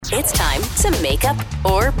It's time to make up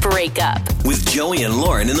or break up. With Joey and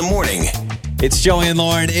Lauren in the morning. It's Joey and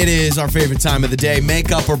Lauren. It is our favorite time of the day.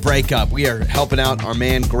 Make up or break up. We are helping out our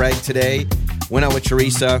man Greg today. Went out with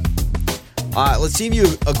Teresa. Let's see if you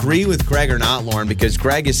agree with Greg or not, Lauren, because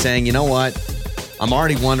Greg is saying, you know what? I'm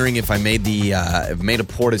already wondering if I made a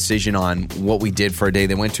poor decision on what we did for a day.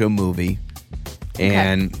 They went to a movie.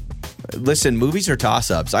 And listen, movies are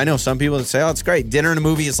toss-ups. I know some people that say, oh, it's great. Dinner and a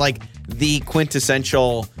movie is like the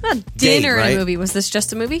quintessential dinner date, right? and a movie. Was this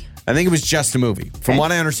just a movie? I think it was just a movie. From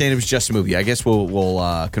what I understand, it was just a movie. I guess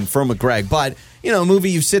we'll confirm with Greg. But, you know, a movie,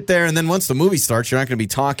 you sit there, and then once the movie starts, you're not going to be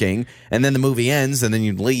talking. And then the movie ends, and then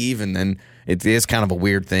you leave, and then it is kind of a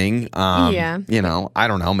weird thing. You know, I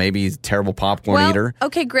don't know. Maybe he's a terrible popcorn eater.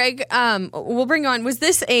 Okay, Greg, we'll bring you on. Was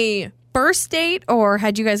this a first date, or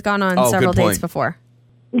had you guys gone on several dates before?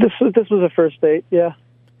 This was a first date, yeah.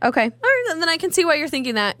 Okay. All right, then I can see why you're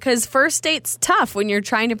thinking that, because first date's tough when you're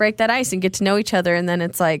trying to break that ice and get to know each other, and then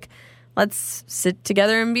it's like, let's sit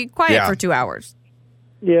together and be quiet for 2 hours.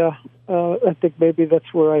 Yeah, I think maybe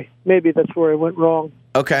that's where I went wrong.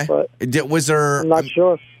 Okay. But I'm not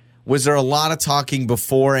sure. Was there a lot of talking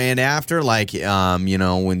before and after? Like, you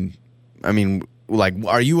know, are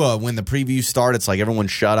you when the previews start, it's like everyone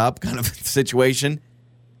shut up kind of situation?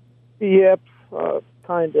 Yep.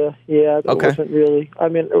 Kind of, yeah. It wasn't really. I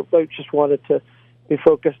mean, I just wanted to be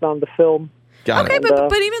focused on the film. Got it. Okay,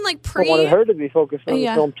 but even like I wanted her to be focused on the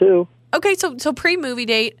film, too. Okay, so pre-movie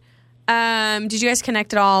date, did you guys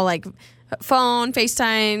connect at all? Like phone,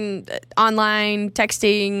 FaceTime, online,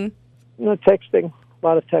 texting? No, texting. A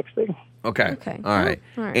lot of texting. Okay. All right.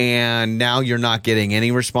 And now you're not getting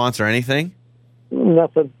any response or anything?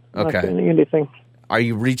 Nothing. Okay. Not getting anything. Are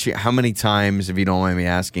you reaching, how many times, if you don't mind me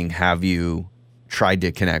asking, have you tried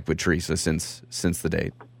to connect with Teresa since the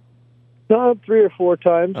date? No, 3 or 4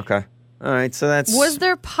 times. Okay. All right. So that's. Was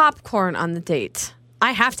there popcorn on the date?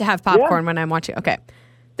 I have to have popcorn when I'm watching. Okay.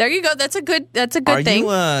 There you go. That's a good thing.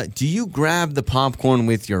 Do you grab the popcorn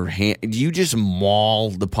with your hand? Do you just maul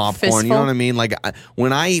the popcorn? Fistful? You know what I mean? Like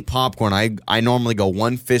when I eat popcorn, I normally go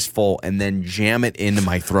one fistful and then jam it into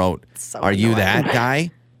my throat. Are you that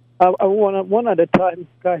guy? One at a time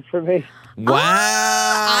guy for me. Wow.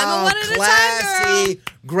 I'm a one at a time classy. girl.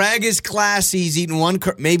 Greg is classy. He's eating one.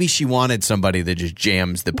 Maybe she wanted somebody that just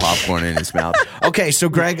jams the popcorn in his mouth. Okay, so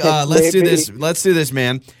Greg, let's do this. Let's do this,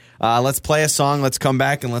 man. Let's play a song. Let's come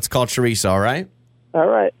back and let's call Teresa, all right? All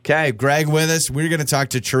right. Okay, Greg with us. We're going to talk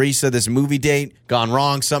to Teresa. This movie date gone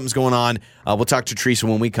wrong. Something's going on. We'll talk to Teresa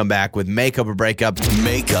when we come back with Makeup or Breakup.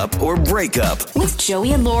 Makeup or breakup. With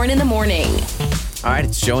Joey and Lauren in the morning. All right,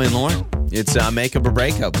 it's Joey and Lauren. It's Makeup or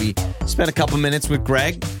Breakup. We spent a couple minutes with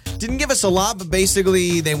Greg. Didn't give us a lot, but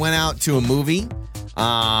basically they went out to a movie.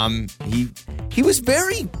 He was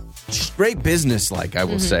very straight business-like, I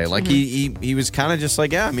will say. Like he was kind of just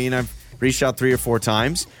like, yeah, I mean, I've reached out 3 or 4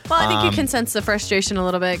 times. Well, I think you can sense the frustration a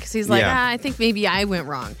little bit because he's like, I think maybe I went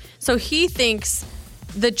wrong. So he thinks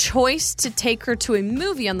the choice to take her to a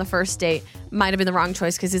movie on the first date might have been the wrong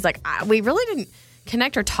choice because he's like, we really didn't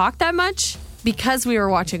connect or talk that much because we were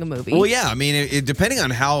watching a movie. Well, yeah. I mean, depending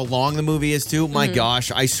on how long the movie is, too, my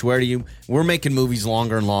gosh, I swear to you, we're making movies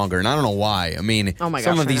longer and longer, and I don't know why. I mean,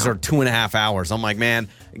 some of these are 2.5 hours. I'm like, man,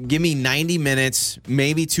 give me 90 minutes,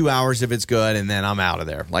 maybe 2 hours if it's good, and then I'm out of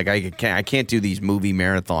there. Like, I can't do these movie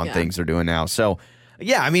marathon things they're doing now. So,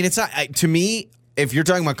 yeah, I mean, it's not, to me, if you're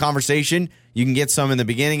talking about conversation, you can get some in the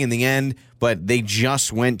beginning and the end, but they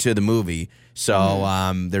just went to the movie.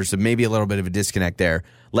 So there's maybe a little bit of a disconnect there.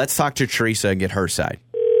 Let's talk to Teresa and get her side.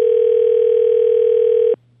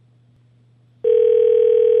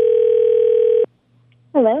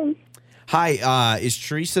 Hello. Hi, is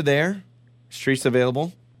Teresa there? Is Teresa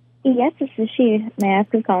available? Yes, this is she. May I ask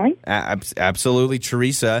who's calling? Absolutely,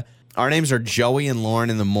 Teresa. Our names are Joey and Lauren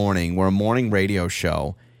in the morning. We're a morning radio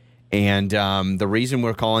show. And the reason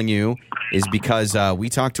we're calling you is because we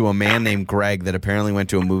talked to a man named Greg that apparently went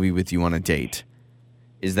to a movie with you on a date.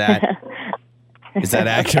 Is that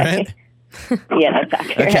accurate? Yeah, that's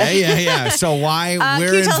accurate. Okay, yeah. So why we're can you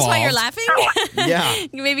tell involved? us why you're laughing? Yeah.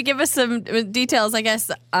 Maybe give us some details, I guess,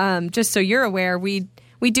 just so you're aware. We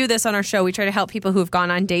do this on our show. We try to help people who have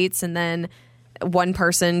gone on dates and then one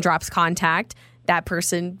person drops contact, that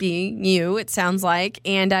person being you, it sounds like.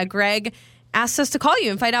 And Greg asked us to call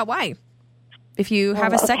you and find out why. If you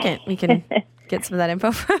have a second, we can get some of that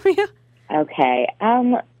info from you. Okay.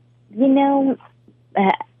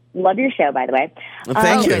 Love your show, by the way. Well,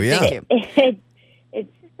 thank you. Yeah. Thank you. It's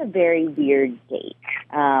just a very weird date.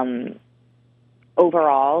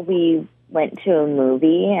 Overall, we went to a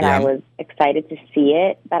movie, and I was excited to see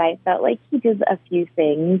it, but I felt like he did a few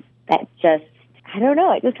things that just I don't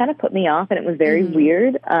know. It just kind of put me off, and it was very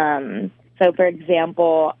weird. So, for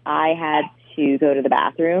example, I had to go to the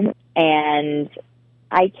bathroom, and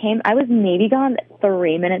I was maybe gone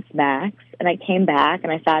 3 minutes max, and I came back,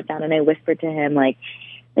 and I sat down, and I whispered to him, like,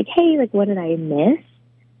 hey, like, what did I miss?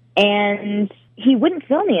 And he wouldn't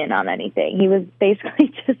fill me in on anything. He was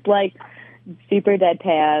basically just, like, super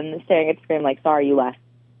deadpan, staring at the screen, like, sorry, you left.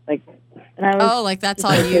 Like, and I was, like that's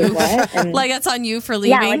on you. Like that's on you for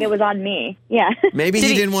leaving. Yeah, like it was on me. Yeah. Maybe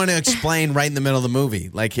he didn't want to explain right in the middle of the movie.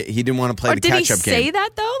 Like he didn't want to play the catch-up game. Did he say that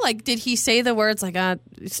though? Like, did he say the words like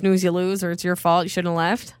 "snooze, you lose" or "it's your fault, you shouldn't have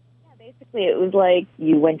left"? Yeah, basically, it was like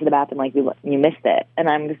you went to the bathroom, like you missed it, and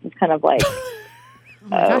I'm just kind of like, oh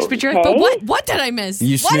my gosh, but you're like, but what did I miss?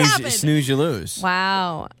 You what happened? Snooze, you lose.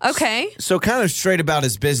 Wow. Okay. So kind of straight about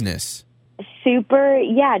his business. Super.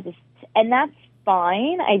 Yeah. And that's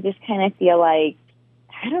fine. I just kind of feel like,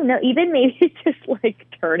 I don't know, even maybe just like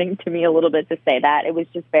turning to me a little bit to say that. It was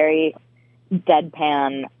just very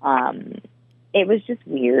deadpan. It was just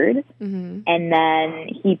weird. And then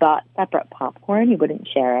he bought separate popcorn. He wouldn't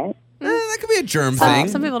share it. That could be a germ thing.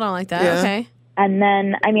 Some people don't like that. Yeah. Okay. And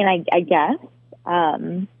then, I mean, I guess.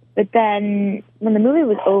 But then when the movie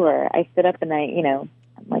was over, I stood up and I'm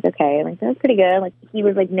like, okay, like, that was pretty good. Like, he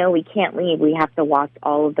was like, no, we can't leave. We have to watch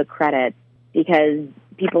all of the credits because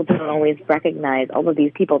people don't always recognize all of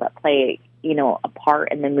these people that play, a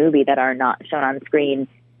part in the movie that are not shown on screen.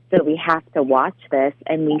 So we have to watch this.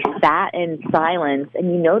 And we sat in silence.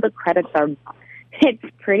 And the credits it's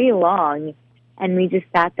pretty long. And we just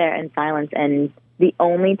sat there in silence. And the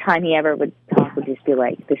only time he ever would talk would just be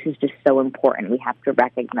like, this is just so important. We have to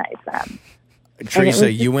recognize them.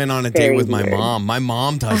 Teresa, you went on a date with my weird. mom. My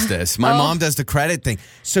mom does this. My mom does the credit thing.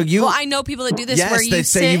 So you, well, I know people that do this. Yes, where you they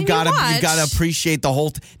say you've got to appreciate the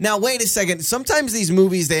whole. Now, wait a second. Sometimes these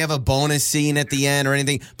movies they have a bonus scene at the end or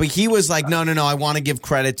anything. But he was like, no. I want to give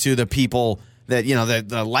credit to the people that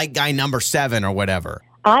the light guy number 7 or whatever.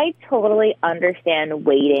 I totally understand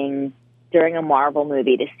waiting during a Marvel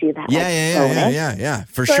movie to see that. Yeah,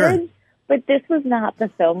 for sure. But this was not the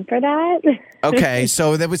film for that. Okay,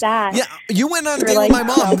 so that was that. Yeah, you went on a date with my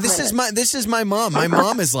mom. This is my mom. My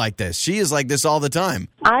mom is like this. She is like this all the time.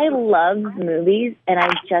 I love movies, and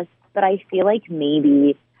but I feel like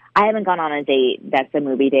maybe I haven't gone on a date that's a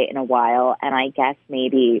movie date in a while, and I guess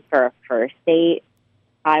maybe for a first date,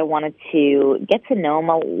 I wanted to get to know him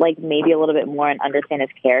maybe a little bit more and understand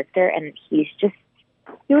his character, and he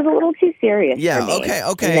was a little too serious for me. Okay.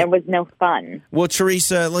 And there was no fun. Well,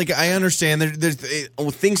 Teresa, I understand.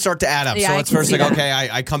 Things start to add up. Yeah, so I it's can first see like, that. okay,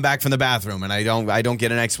 I come back from the bathroom and I don't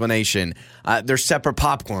get an explanation. There's separate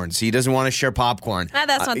popcorns. He doesn't want to share popcorn.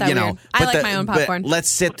 That's not that weird. I like my own popcorn. But let's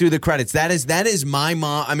sit through the credits. That is my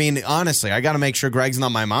mom. I mean, honestly, I got to make sure Greg's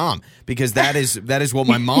not my mom because that is what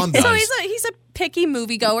my mom does. So he's a picky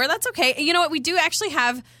moviegoer. That's okay. You know what? We do actually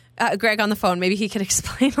have Greg on the phone. Maybe he could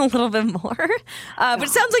explain a little bit more. But it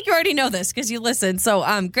sounds like you already know this because you listen. So,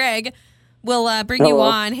 Greg, we'll bring you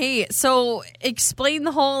on. Hey, so explain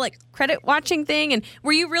the whole credit watching thing. And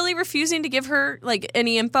were you really refusing to give her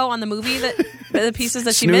any info on the movie the pieces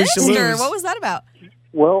that she missed, or what was that about?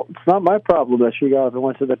 Well, it's not my problem that she got up and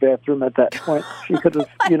went to the bathroom at that point. She could have,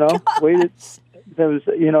 waited. There was,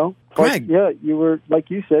 Greg. yeah, you were,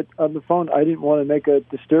 like you said, on the phone. I didn't want to make a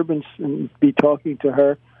disturbance and be talking to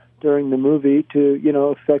her during the movie to,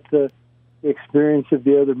 affect the experience of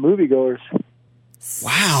the other moviegoers.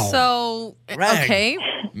 Wow. So, Greg, okay.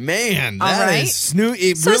 Man, All that right. is snooze.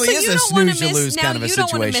 It really is a snooze you lose kind of a you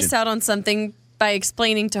situation. don't want to miss out on something by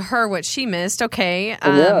explaining to her what she missed. Okay. Yeah,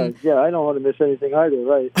 I don't want to miss anything either,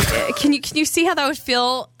 right? Can you see how that would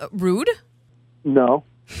feel rude? No.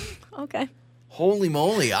 Okay. Holy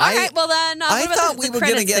moly. All right, well then, I thought we were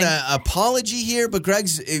going to get an apology here, but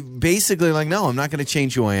Greg's basically like, no, I'm not going to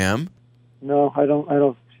change who I am. No, I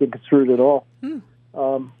don't think it's rude at all.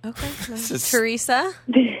 Okay. Teresa?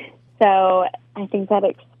 So I think that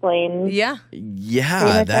explains Yeah,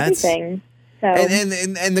 that's everything. So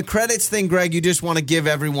and the credits thing, Greg, you just want to give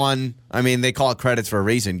everyone. I mean, they call it credits for a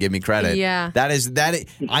reason. Give me credit. Yeah. That is.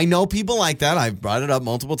 I know people like that. I've brought it up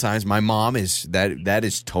multiple times. My mom is that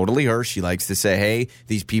is totally her. She likes to say, "Hey,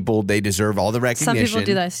 these people, they deserve all the recognition." Some people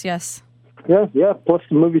do this. Yes. Yeah. Plus,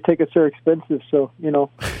 the movie tickets are expensive, so get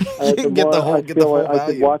the whole I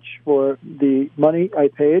could watch for the money I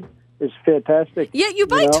paid. Is fantastic. Yeah, you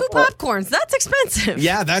buy 2 popcorns. That's expensive.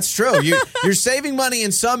 Yeah, that's true. You're saving money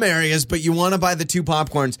in some areas, but you want to buy the 2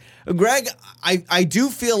 popcorns. Greg, I do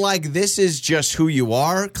feel like this is just who you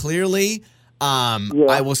are, clearly.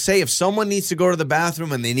 I will say if someone needs to go to the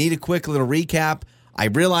bathroom and they need a quick little recap, I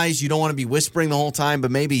realize you don't want to be whispering the whole time, but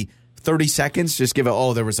maybe 30 seconds. Just give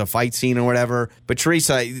it, there was a fight scene or whatever. But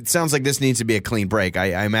Teresa, it sounds like this needs to be a clean break.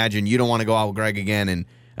 I imagine you don't want to go out with Greg again.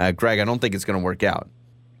 And Greg, I don't think it's going to work out.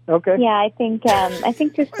 Okay. Yeah, I think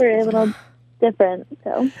just we're a little different.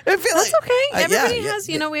 So that's okay. Everybody has,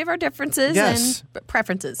 we have our differences and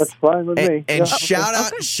preferences. That's fine with me. And shout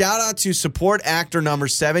out to support actor number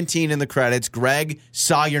 17 in the credits. Greg,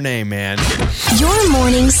 saw your name, man. Your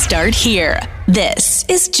mornings start here. This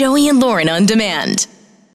is Joey and Lauren on Demand.